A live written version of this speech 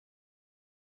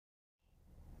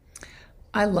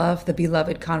I love the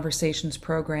Beloved Conversations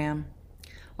program.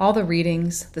 All the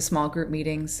readings, the small group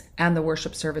meetings, and the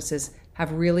worship services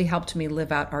have really helped me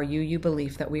live out our UU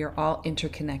belief that we are all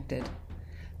interconnected.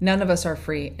 None of us are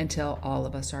free until all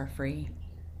of us are free.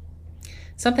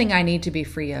 Something I need to be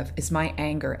free of is my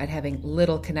anger at having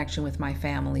little connection with my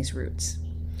family's roots.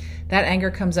 That anger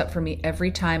comes up for me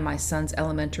every time my son's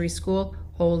elementary school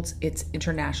holds its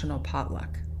international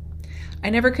potluck. I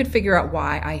never could figure out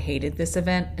why I hated this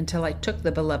event until I took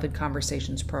the Beloved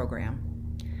Conversations program.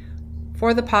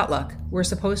 For the potluck, we're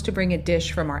supposed to bring a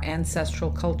dish from our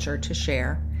ancestral culture to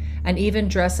share, and even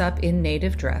dress up in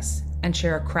native dress and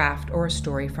share a craft or a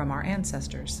story from our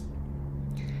ancestors.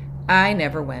 I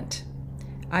never went.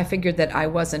 I figured that I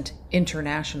wasn't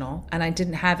international, and I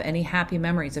didn't have any happy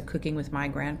memories of cooking with my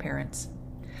grandparents.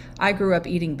 I grew up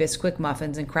eating Bisquick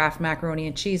muffins and Kraft macaroni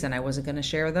and cheese, and I wasn't going to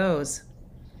share those.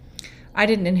 I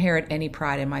didn't inherit any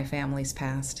pride in my family's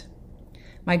past.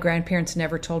 My grandparents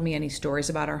never told me any stories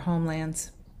about our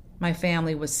homelands. My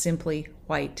family was simply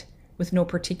white, with no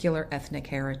particular ethnic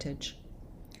heritage.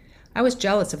 I was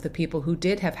jealous of the people who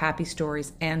did have happy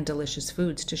stories and delicious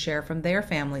foods to share from their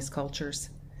family's cultures.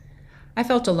 I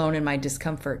felt alone in my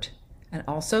discomfort, and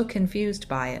also confused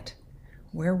by it.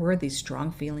 Where were these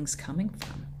strong feelings coming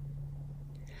from?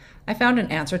 I found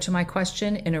an answer to my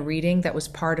question in a reading that was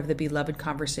part of the Beloved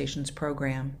Conversations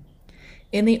program.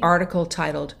 In the article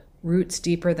titled Roots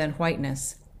Deeper Than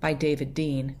Whiteness by David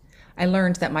Dean, I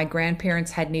learned that my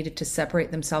grandparents had needed to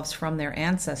separate themselves from their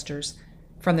ancestors,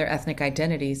 from their ethnic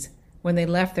identities, when they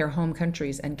left their home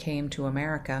countries and came to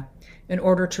America, in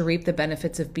order to reap the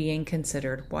benefits of being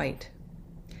considered white.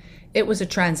 It was a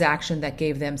transaction that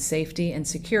gave them safety and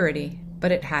security,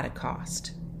 but it had a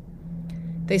cost.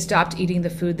 They stopped eating the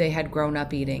food they had grown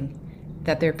up eating,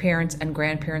 that their parents and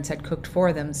grandparents had cooked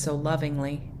for them so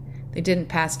lovingly. They didn't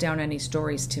pass down any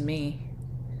stories to me.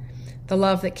 The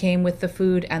love that came with the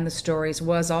food and the stories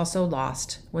was also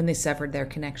lost when they severed their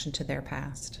connection to their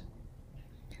past.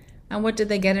 And what did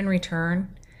they get in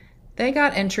return? They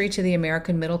got entry to the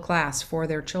American middle class for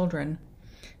their children.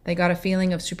 They got a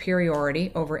feeling of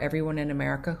superiority over everyone in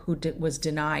America who was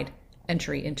denied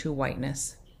entry into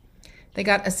whiteness. They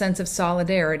got a sense of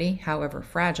solidarity, however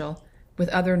fragile, with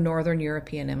other Northern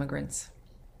European immigrants.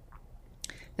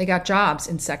 They got jobs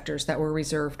in sectors that were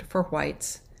reserved for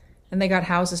whites, and they got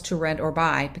houses to rent or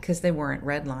buy because they weren't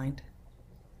redlined.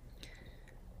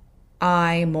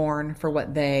 I mourn for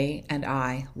what they and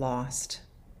I lost.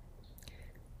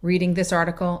 Reading this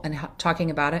article and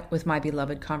talking about it with my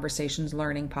Beloved Conversations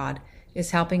Learning Pod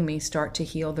is helping me start to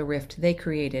heal the rift they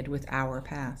created with our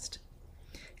past.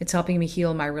 It's helping me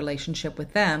heal my relationship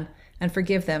with them and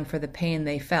forgive them for the pain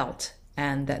they felt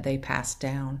and that they passed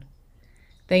down.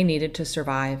 They needed to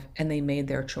survive, and they made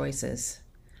their choices.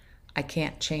 I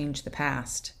can't change the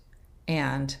past,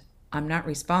 and I'm not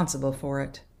responsible for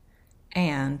it.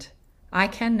 And I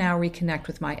can now reconnect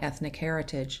with my ethnic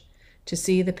heritage to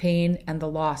see the pain and the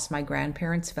loss my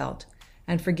grandparents felt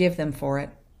and forgive them for it,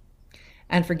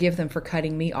 and forgive them for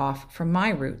cutting me off from my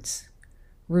roots,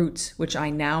 roots which I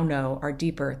now know are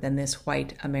deeper than this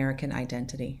white American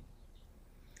identity.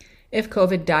 If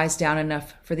COVID dies down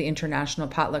enough for the international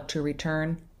potluck to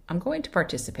return, I'm going to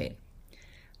participate.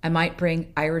 I might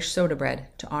bring Irish soda bread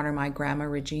to honor my Grandma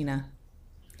Regina.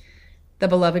 The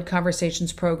Beloved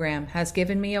Conversations program has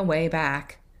given me a way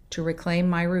back to reclaim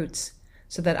my roots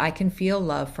so that I can feel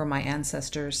love for my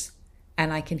ancestors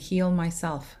and I can heal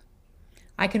myself.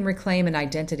 I can reclaim an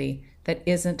identity that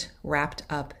isn't wrapped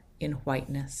up in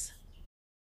whiteness.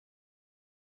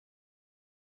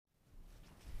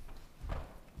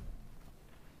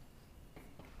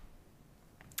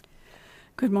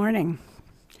 Good morning.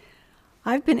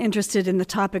 I've been interested in the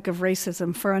topic of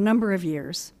racism for a number of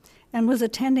years and was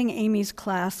attending Amy's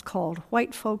class called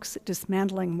White Folks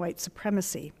Dismantling White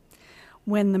Supremacy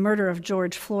when the murder of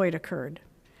George Floyd occurred.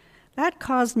 That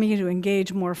caused me to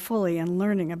engage more fully in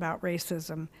learning about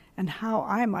racism and how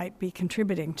I might be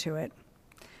contributing to it.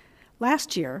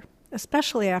 Last year,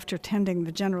 especially after attending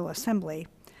the General Assembly,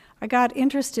 I got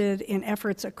interested in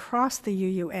efforts across the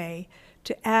UUA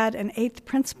to add an 8th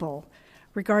principle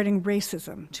regarding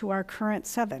racism to our current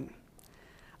 7.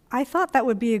 I thought that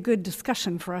would be a good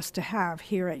discussion for us to have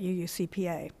here at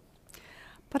UUCPA.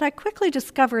 But I quickly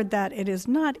discovered that it is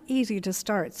not easy to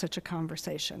start such a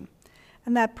conversation,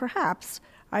 and that perhaps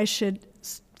I should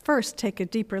first take a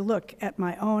deeper look at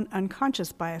my own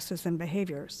unconscious biases and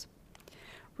behaviors.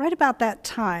 Right about that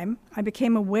time, I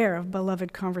became aware of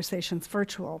Beloved Conversations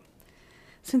Virtual.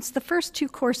 Since the first 2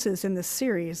 courses in this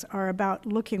series are about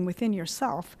looking within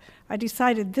yourself, I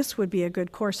decided this would be a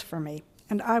good course for me,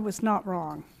 and I was not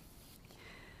wrong.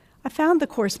 I found the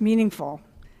course meaningful,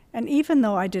 and even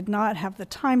though I did not have the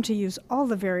time to use all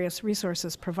the various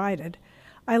resources provided,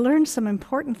 I learned some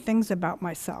important things about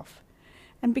myself.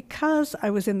 And because I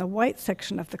was in the white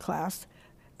section of the class,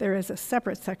 there is a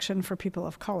separate section for people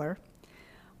of color,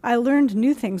 I learned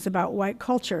new things about white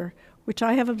culture, which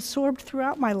I have absorbed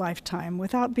throughout my lifetime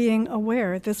without being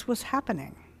aware this was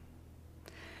happening.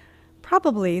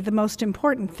 Probably the most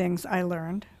important things I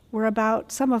learned were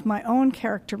about some of my own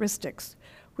characteristics,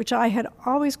 which I had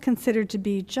always considered to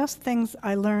be just things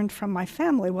I learned from my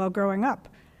family while growing up,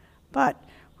 but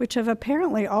which have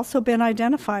apparently also been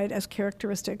identified as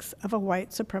characteristics of a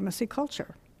white supremacy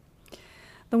culture.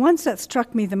 The ones that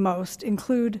struck me the most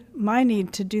include my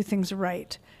need to do things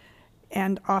right,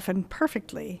 and often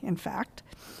perfectly, in fact,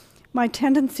 my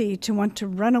tendency to want to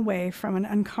run away from an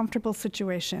uncomfortable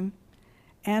situation,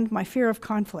 and my fear of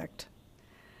conflict.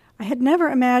 I had never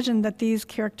imagined that these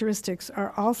characteristics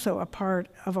are also a part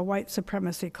of a white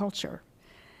supremacy culture,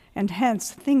 and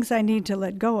hence things I need to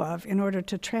let go of in order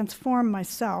to transform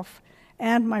myself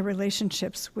and my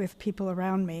relationships with people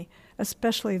around me,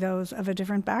 especially those of a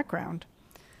different background.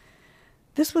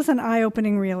 This was an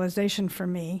eye-opening realization for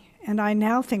me, and I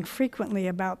now think frequently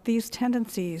about these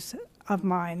tendencies of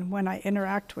mine when I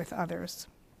interact with others.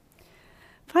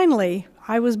 Finally,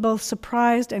 I was both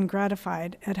surprised and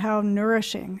gratified at how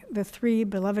nourishing the 3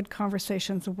 Beloved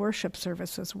Conversations worship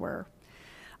services were.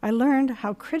 I learned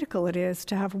how critical it is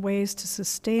to have ways to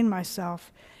sustain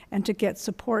myself and to get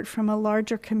support from a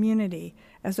larger community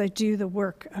as I do the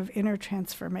work of inner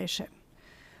transformation.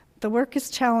 The work is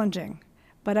challenging,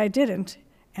 but I didn't,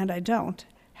 and I don't,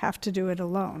 have to do it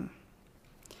alone.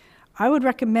 I would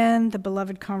recommend the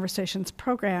Beloved Conversations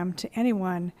program to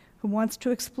anyone who wants to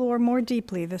explore more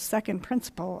deeply the second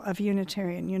principle of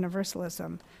Unitarian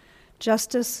Universalism: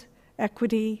 justice,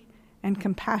 equity, and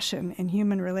compassion in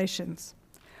human relations,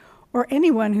 or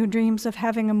anyone who dreams of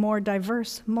having a more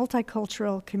diverse,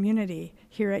 multicultural community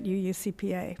here at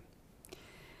UUCPA.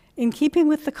 In keeping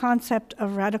with the concept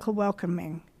of radical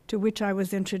welcoming, to which I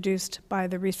was introduced by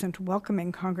the recent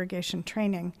Welcoming Congregation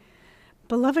training,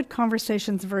 Beloved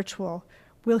Conversations Virtual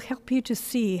will help you to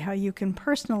see how you can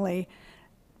personally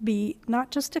be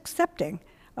not just accepting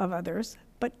of others,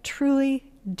 but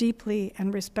truly, deeply,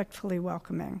 and respectfully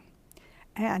welcoming.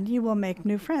 And you will make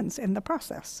new friends in the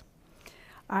process.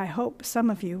 I hope some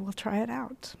of you will try it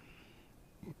out.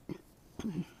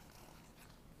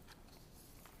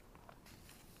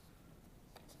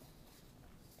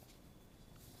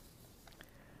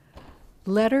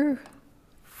 Letter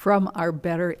from Our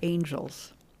Better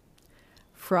Angels,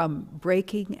 from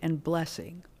Breaking and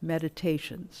Blessing,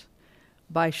 Meditations,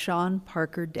 by Sean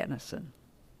Parker Dennison.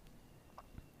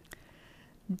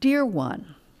 Dear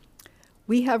one,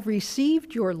 we have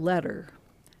received your letter,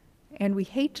 and we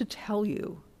hate to tell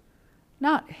you,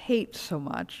 not hate so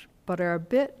much, but are a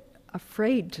bit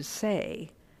afraid to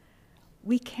say,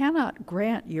 we cannot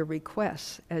grant your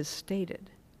requests as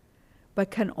stated,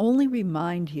 but can only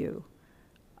remind you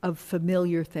of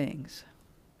familiar things.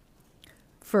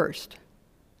 First,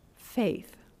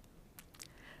 faith.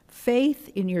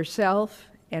 Faith in yourself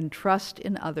and trust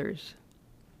in others.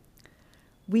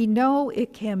 We know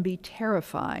it can be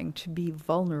terrifying to be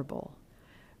vulnerable,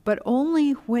 but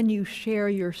only when you share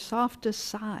your softest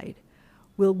side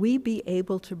will we be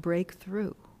able to break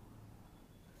through.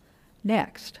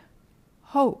 Next,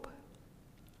 hope.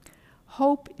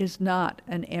 Hope is not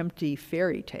an empty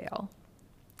fairy tale.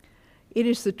 It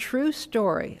is the true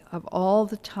story of all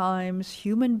the times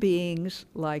human beings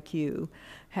like you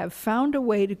have found a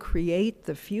way to create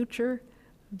the future,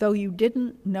 though you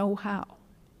didn't know how.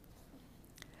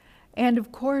 And of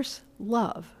course,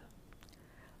 love.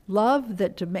 Love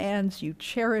that demands you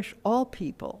cherish all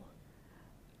people,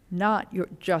 not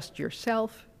just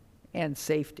yourself and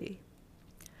safety.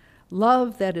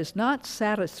 Love that is not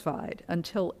satisfied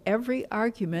until every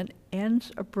argument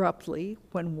ends abruptly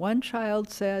when one child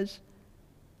says,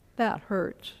 "That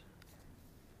hurts."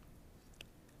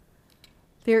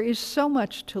 There is so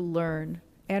much to learn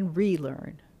and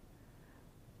relearn.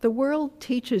 The world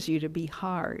teaches you to be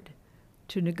hard,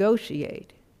 to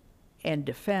negotiate and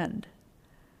defend,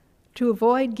 to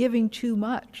avoid giving too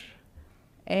much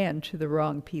and to the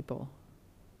wrong people.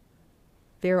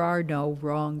 There are no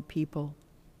wrong people.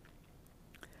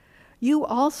 You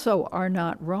also are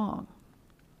not wrong.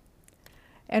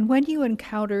 And when you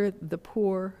encounter the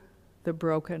poor, the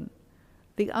broken,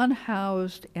 the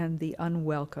unhoused, and the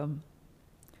unwelcome,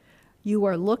 you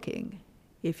are looking,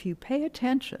 if you pay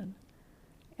attention,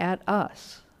 at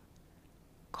us,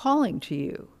 calling to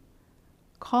you,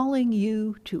 calling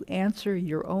you to answer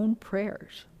your own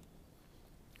prayers.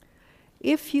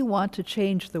 If you want to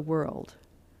change the world,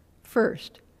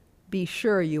 first, be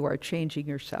sure you are changing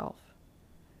yourself.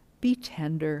 Be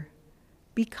tender,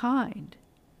 be kind,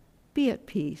 be at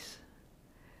peace.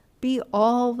 Be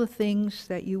all the things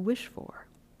that you wish for.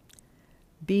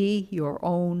 Be your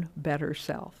own better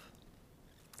self.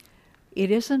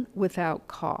 It isn't without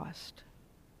cost,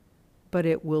 but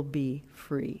it will be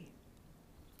free.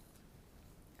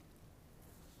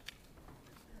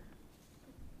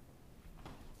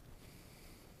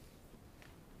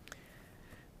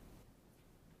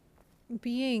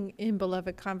 Being in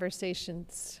Beloved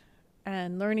Conversations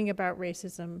and learning about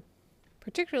racism,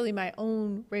 particularly my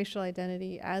own racial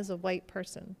identity as a white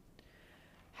person,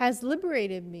 has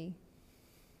liberated me.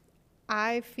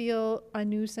 I feel a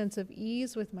new sense of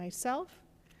ease with myself,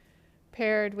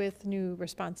 paired with new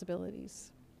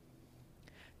responsibilities.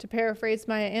 To paraphrase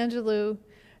Maya Angelou,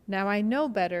 now I know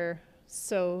better,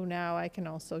 so now I can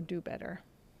also do better.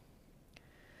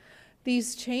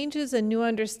 These changes and new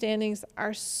understandings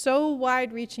are so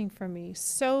wide-reaching for me,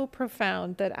 so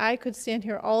profound, that I could stand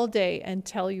here all day and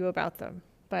tell you about them.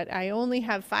 But I only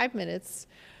have 5 minutes,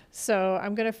 so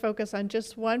I'm going to focus on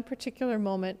just one particular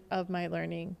moment of my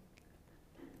learning.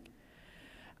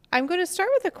 I'm going to start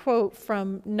with a quote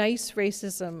from Nice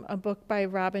Racism, a book by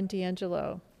Robin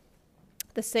DiAngelo,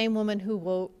 the same woman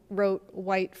who wrote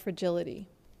White Fragility.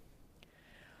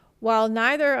 While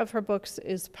neither of her books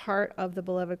is part of the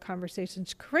Beloved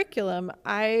Conversations curriculum,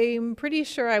 I'm pretty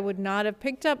sure I would not have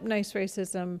picked up Nice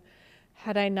Racism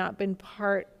had I not been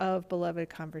part of Beloved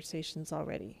Conversations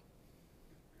already.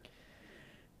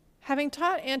 Having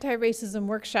taught anti-racism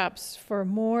workshops for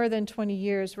more than 20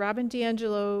 years, Robin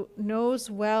DiAngelo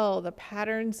knows well the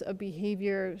patterns of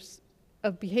behavior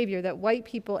that white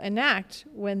people enact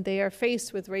when they are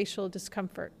faced with racial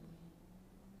discomfort,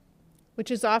 which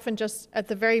is often just at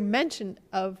the very mention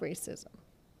of racism.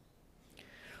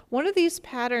 One of these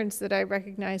patterns that I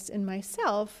recognized in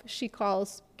myself, she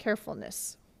calls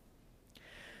carefulness.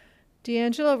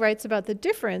 DiAngelo writes about the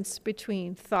difference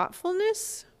between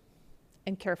thoughtfulness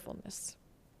and carefulness.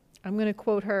 I'm going to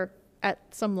quote her at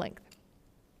some length.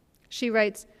 She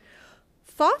writes,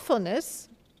 "Thoughtfulness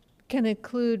can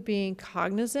include being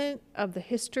cognizant of the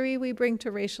history we bring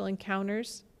to racial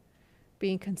encounters,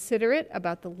 being considerate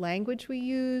about the language we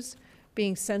use,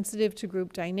 being sensitive to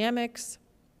group dynamics,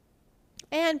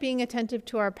 and being attentive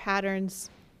to our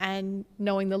patterns and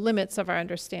knowing the limits of our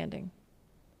understanding.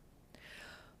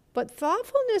 But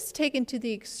thoughtfulness taken to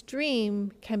the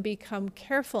extreme can become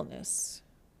carefulness,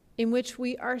 in which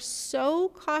we are so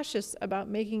cautious about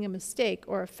making a mistake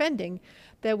or offending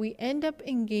that we end up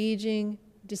engaging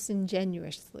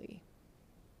disingenuously."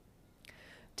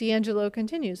 DiAngelo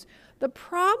continues, "The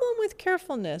problem with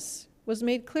carefulness was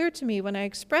made clear to me when I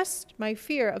expressed my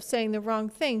fear of saying the wrong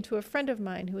thing to a friend of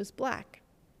mine who is Black.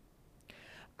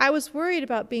 I was worried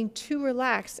about being too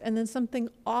relaxed and then something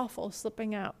awful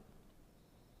slipping out.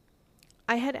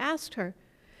 I had asked her,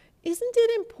 'Isn't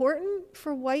it important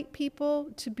for white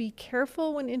people to be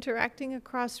careful when interacting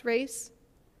across race?'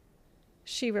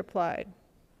 She replied,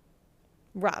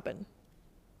 'Robin,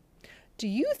 do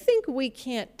you think we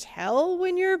can't tell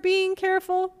when you're being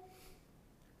careful?'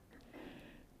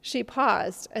 She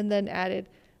paused and then added,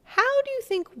 'How do you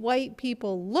think white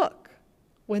people look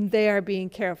when they are being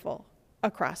careful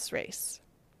across race?'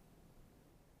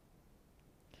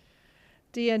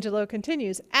 DiAngelo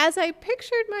continues, "As I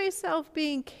pictured myself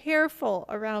being careful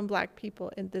around Black people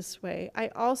in this way, I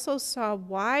also saw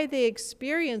why they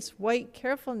experience white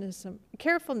carefulness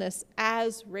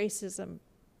as racism.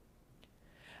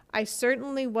 I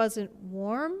certainly wasn't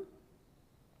warm,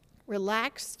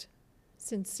 relaxed,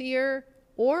 sincere,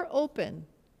 or open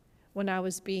when I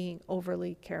was being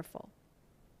overly careful."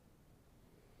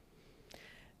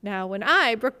 Now, when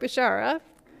I, Brooke Bishara,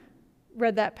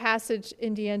 read that passage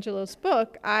in DiAngelo's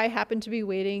book, I happened to be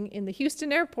waiting in the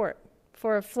Houston airport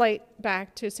for a flight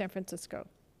back to San Francisco.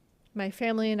 My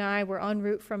family and I were en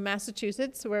route from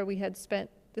Massachusetts, where we had spent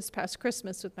this past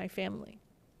Christmas with my family.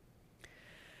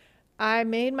 I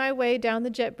made my way down the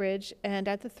jet bridge, and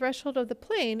at the threshold of the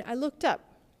plane, I looked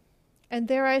up, and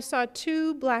there I saw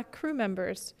 2 Black crew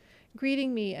members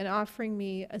greeting me and offering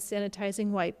me a sanitizing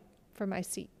wipe for my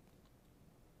seat.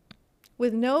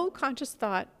 With no conscious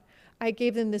thought, I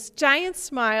gave them this giant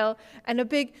smile and a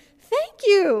big "thank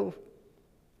you,"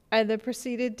 and then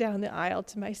proceeded down the aisle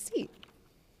to my seat.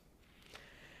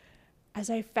 As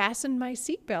I fastened my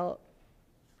seatbelt,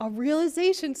 a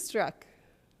realization struck.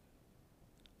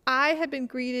 I had been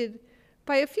greeted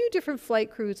by a few different flight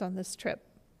crews on this trip.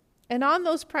 And on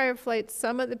those prior flights,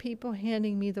 some of the people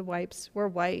handing me the wipes were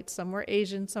white, some were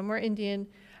Asian, some were Indian,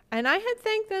 and I had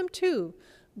thanked them too,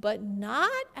 but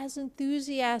not as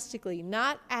enthusiastically,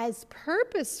 not as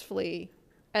purposefully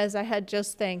as I had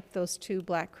just thanked those 2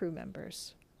 Black crew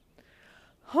members.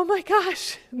 Oh my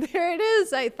gosh, there it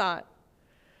is, I thought.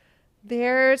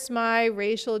 There's my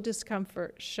racial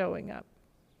discomfort showing up.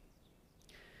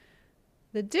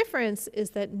 The difference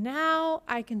is that now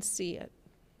I can see it.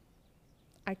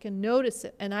 I can notice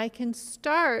it, and I can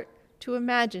start to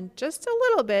imagine just a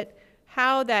little bit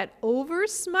how that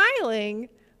over-smiling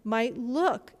might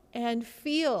look and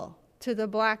feel to the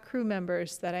Black crew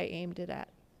members that I aimed it at.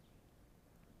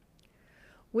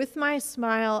 With my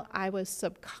smile, I was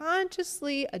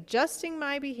subconsciously adjusting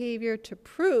my behavior to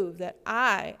prove that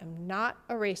I am not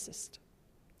a racist.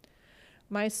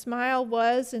 My smile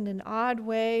was, in an odd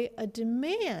way, a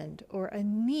demand or a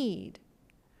need.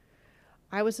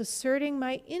 I was asserting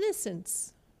my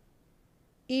innocence,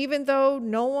 even though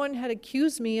no one had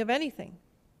accused me of anything.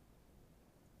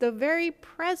 The very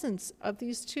presence of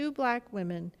these 2 Black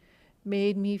women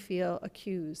made me feel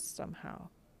accused somehow.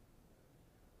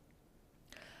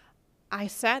 I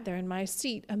sat there in my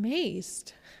seat,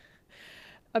 amazed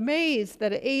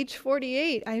that at age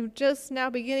 48, I'm just now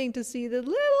beginning to see the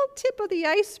little tip of the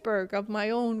iceberg of my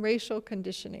own racial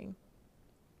conditioning.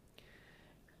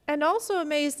 And also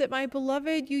amazed that my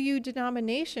beloved UU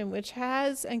denomination, which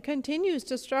has and continues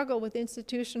to struggle with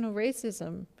institutional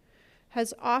racism,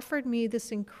 has offered me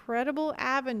this incredible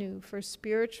avenue for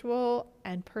spiritual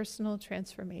and personal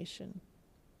transformation.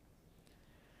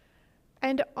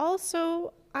 And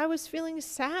also, I was feeling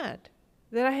sad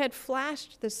that I had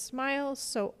flashed the smile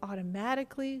so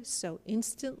automatically, so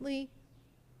instantly,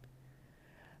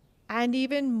 and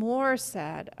even more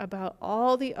sad about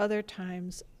all the other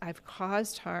times I've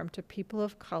caused harm to people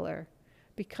of color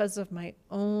because of my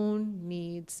own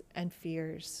needs and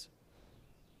fears.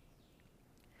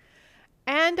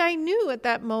 And I knew at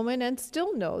that moment, and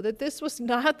still know, that this was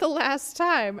not the last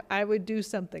time I would do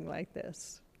something like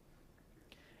this.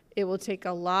 It will take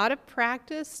a lot of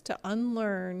practice to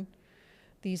unlearn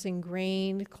these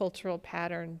ingrained cultural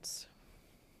patterns.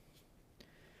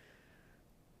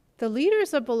 The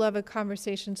leaders of Beloved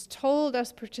Conversations told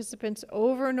us participants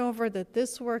over and over that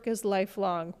this work is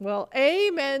lifelong. Well,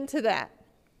 amen to that.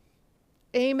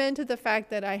 Amen to the fact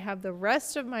that I have the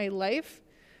rest of my life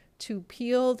to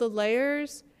peel the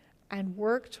layers and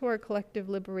work toward collective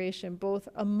liberation, both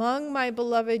among my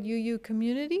beloved UU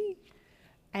community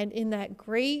and in that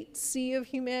great sea of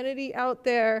humanity out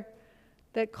there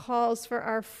that calls for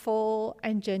our full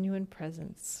and genuine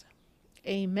presence.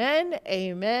 Amen,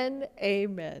 amen,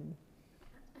 amen.